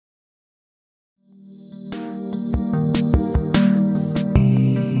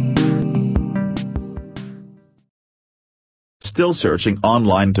still searching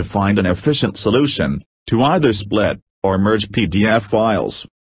online to find an efficient solution to either split or merge PDF files?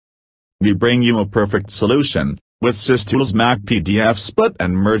 We bring you a perfect solution with SysTools Mac PDF Split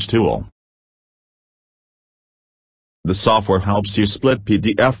and Merge tool. The software helps you split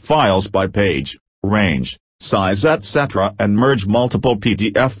PDF files by page, range, size, etc. and merge multiple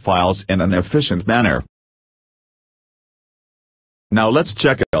PDF files in an efficient manner. Now let's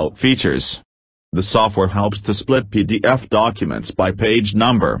check out features. The software helps to split PDF documents by page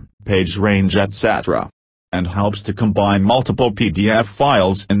number, page range, etc. and helps to combine multiple PDF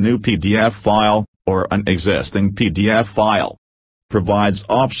files in new PDF file, or an existing PDF file. Provides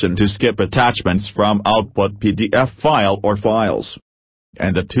option to skip attachments from output PDF file or files.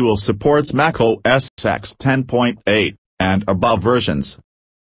 And the tool supports Mac OS X 10.8 and above versions.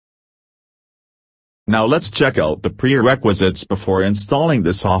 Now let's check out the prerequisites before installing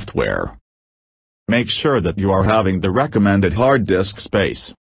the software. Make sure that you are having the recommended hard disk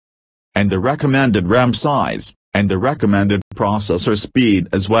space, and the recommended RAM size, and the recommended processor speed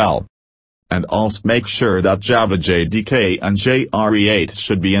as well. And also make sure that Java JDK and JRE8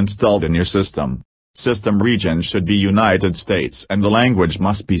 should be installed in your system. System region should be United States and the language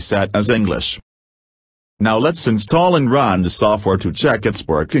must be set as English. Now let's install and run the software to check its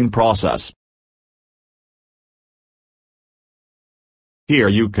working process. Here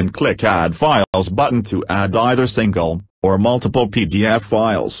you can click Add Files button to add either single or multiple PDF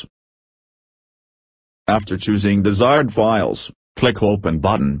files. After choosing desired files, click Open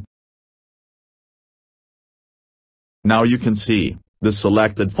button. Now you can see the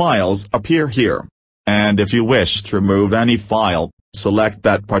selected files appear here, and if you wish to remove any file, select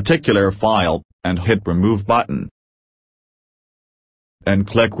that particular file, and hit Remove button. And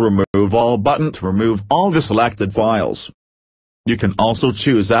click Remove All button to remove all the selected files. You can also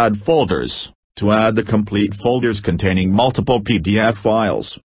choose Add Folders, to add the complete folders containing multiple PDF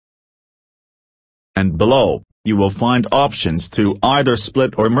files. And below, you will find options to either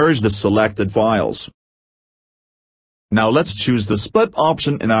split or merge the selected files. Now let's choose the split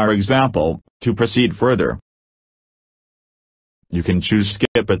option in our example, to proceed further. You can choose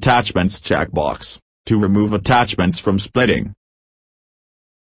Skip Attachments checkbox, to remove attachments from splitting.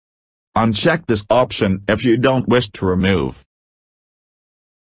 Uncheck this option if you don't wish to remove.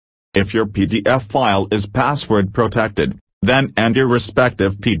 If your PDF file is password protected, then enter your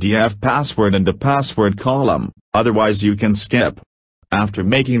respective PDF password in the password column, otherwise you can skip. After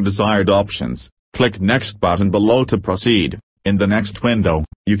making desired options, click Next button below to proceed. In the next window,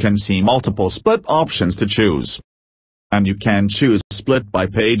 you can see multiple split options to choose. And you can choose Split by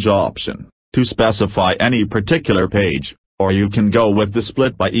Page option, to specify any particular page, or you can go with the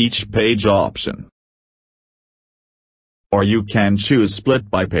Split by Each Page option. Or you can choose Split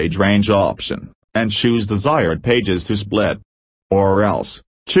by Page Range option, and choose desired pages to split. Or else,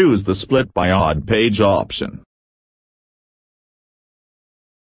 choose the Split by Odd Page option.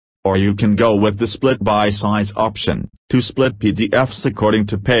 Or you can go with the Split by Size option, to split PDFs according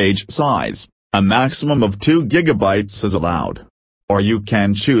to page size. A maximum of 2 GB is allowed. Or you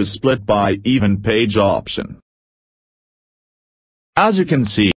can choose Split by Even Page option. As you can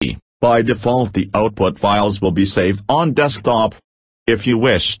see, by default the output files will be saved on desktop. If you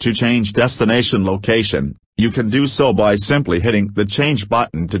wish to change destination location, you can do so by simply hitting the Change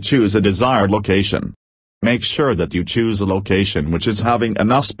button to choose a desired location. Make sure that you choose a location which is having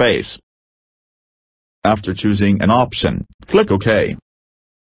enough space. After choosing an option, click OK.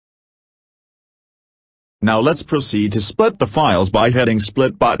 Now let's proceed to split the files by hitting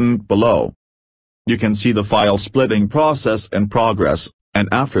Split button below. You can see the file splitting process in progress, and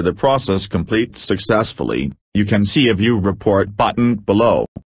after the process completes successfully, you can see a View Report button below.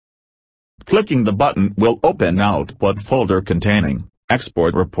 Clicking the button will open Output folder containing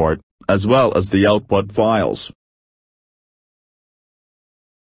Export Report, as well as the output files.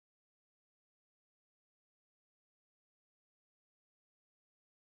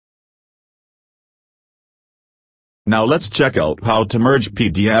 Now let's check out how to merge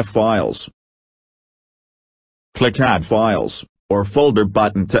PDF files. Click Add Files, or Folder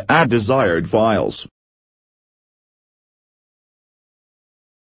button to add desired files.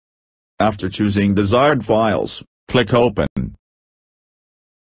 After choosing desired files, click Open.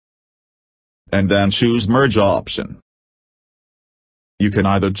 And then choose Merge option. You can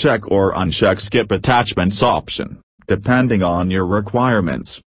either check or uncheck Skip Attachments option, depending on your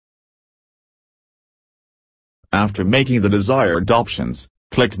requirements. After making the desired options,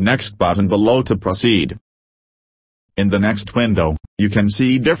 click Next button below to proceed. In the next window, you can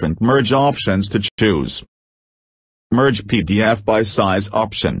see different merge options to choose. Merge PDF by Size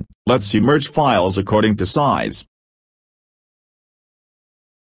option lets you merge files according to size.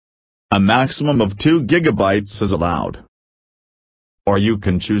 A maximum of 2 GB is allowed. Or you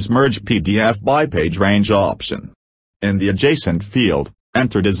can choose Merge PDF by Page Range option. In the adjacent field,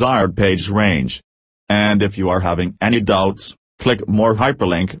 enter desired page range. And if you are having any doubts, click More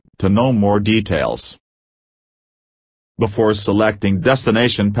Hyperlink to know more details. Before selecting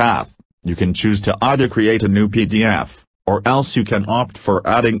destination path, you can choose to either create a new PDF, or else you can opt for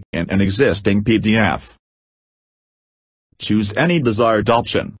adding in an existing PDF. Choose any desired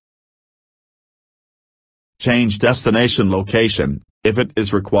option. Change destination location, if it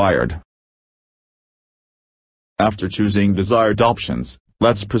is required. After choosing desired options,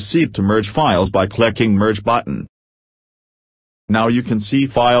 let's proceed to merge files by clicking Merge button. Now you can see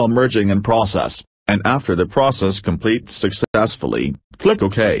file merging in process, and after the process completes successfully, click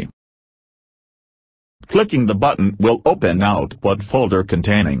OK. Clicking the button will open Output folder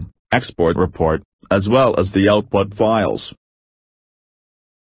containing Export Report, as well as the output files.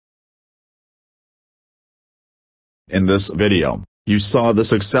 In this video, you saw the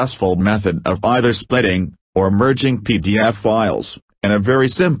successful method of either splitting or merging PDF files, in a very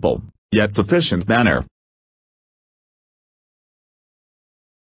simple, yet efficient manner.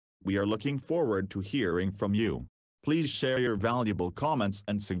 We are looking forward to hearing from you. Please share your valuable comments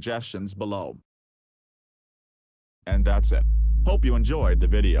and suggestions below. And that's it. Hope you enjoyed the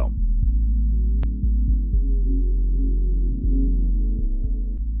video.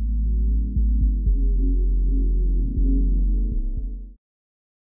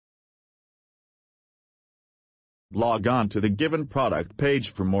 Log on to the given product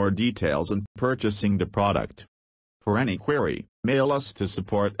page for more details and purchasing the product. For any query, mail us to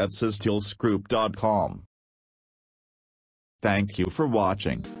support@systoolsgroup.com. Thank you for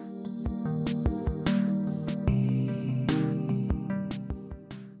watching.